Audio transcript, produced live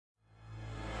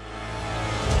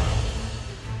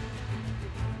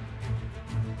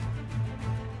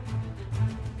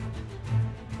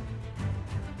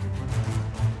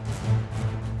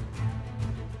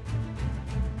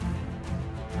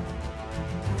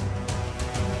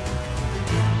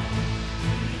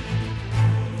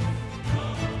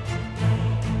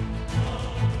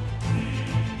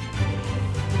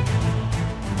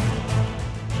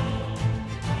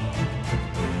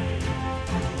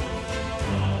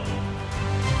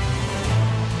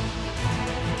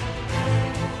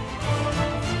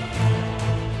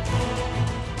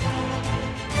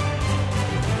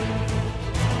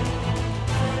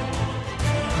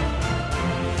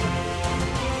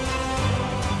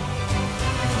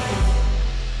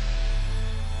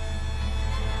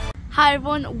Hi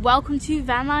everyone, welcome to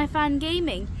Vanlife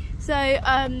VanGaming. So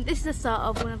this is the start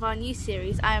of one of our new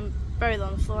series. I am very low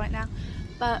on the floor right now,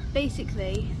 but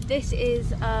basically this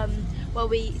is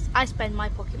I spend my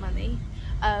pocket money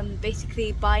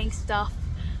basically buying stuff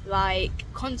like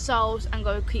consoles and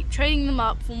keep trading them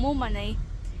up for more money,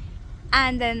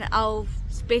 and then I'll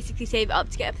basically save it up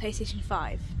to get a PlayStation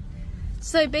 5.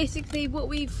 So basically what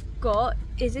we've got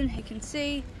is, in here you can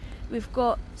see we've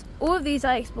got all of these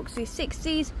are Xbox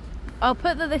 360s. I'll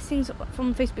put the listings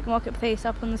from Facebook Marketplace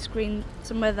up on the screen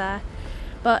somewhere there.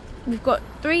 But we've got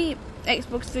 3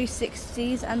 Xbox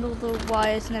 360s and all the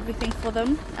wires and everything for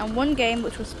them, and 1 game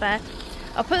which was spare.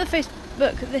 I'll put the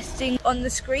Facebook listing on the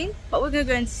screen, but we're going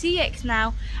to go in CEX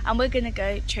now and we're going to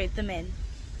go trade them in.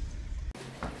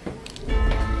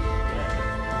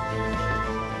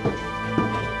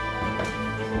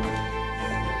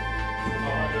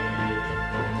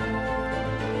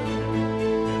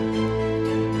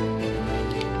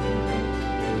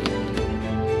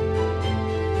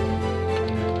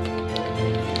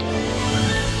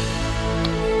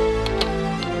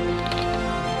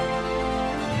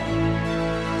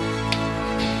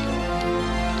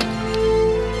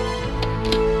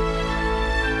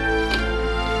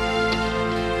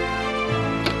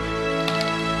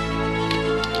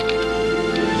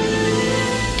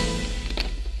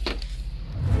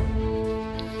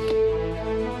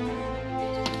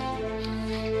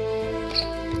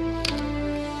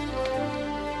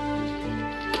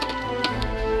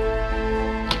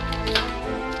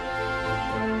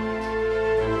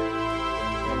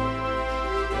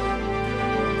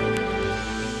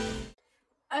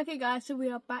 Okay guys, so we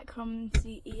are back from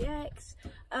CEX.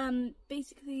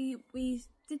 Basically we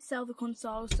did sell the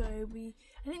console, so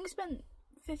I think we spent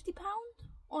 £50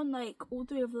 on like all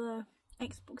 3 of the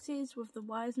Xboxes with the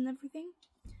wires and everything.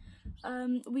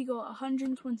 We got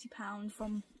 £120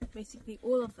 from basically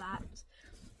all of that,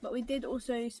 but we did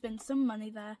also spend some money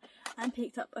there and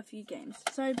picked up a few games.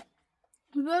 So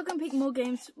we were going to pick more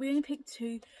games. We only picked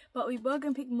 2, but we were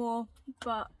going to pick more,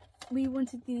 but we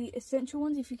wanted the essential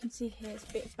ones. If you can see here, it's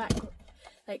a bit back,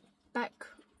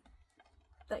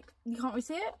 you can't really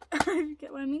see it, if you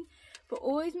get what I mean. But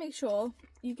always make sure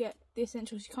you get the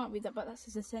essentials. You can't read that, but that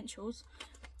says essentials.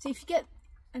 So if you get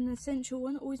an essential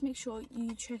one, always make sure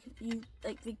you check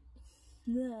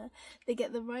they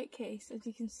get the right case, as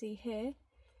you can see here,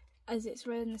 as it's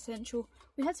red and essential.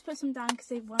 We had to put some down because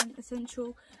they weren't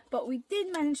essential, but we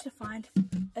did manage to find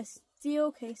a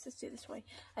steel case. Let's do it this way.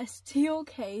 A steel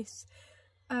case,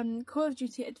 Call of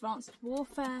Duty Advanced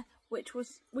Warfare, which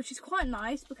is quite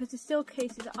nice because the steel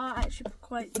cases are actually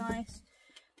quite nice.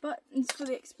 But it's for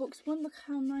the Xbox One. Look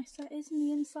how nice that is in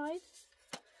the inside.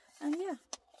 And yeah,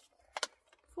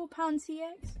 £4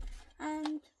 CX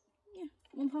and yeah,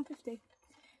 £1.50.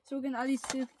 So we're going to add these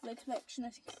to the collection,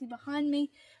 as you can see behind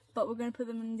me, but we're going to put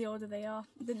them in the order they are.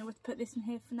 I don't know where to put this in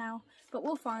here for now, but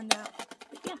we'll find out.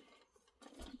 But yeah,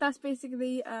 that's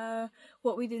basically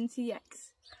what we did in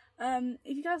CEX.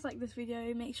 If you guys like this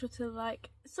video, make sure to like,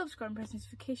 subscribe and press the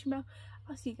notification bell.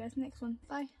 I'll see you guys in the next one.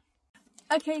 Bye.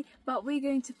 Okay, but we're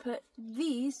going to put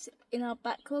these in our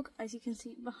backlog, as you can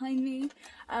see behind me.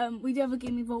 We do have a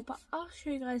gaming vault, but I'll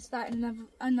show you guys that in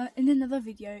another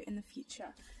video in the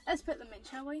future. Let's put them in,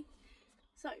 shall we?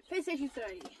 So, PlayStation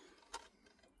 3.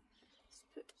 Let's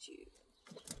put you.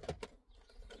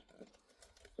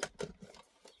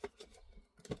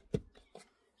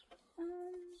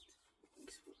 And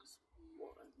Xbox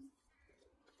One.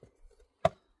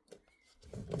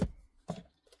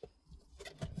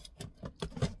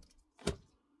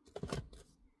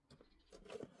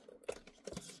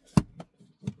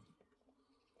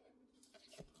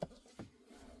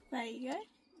 There you go.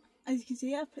 As you can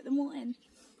see, I've put them all in.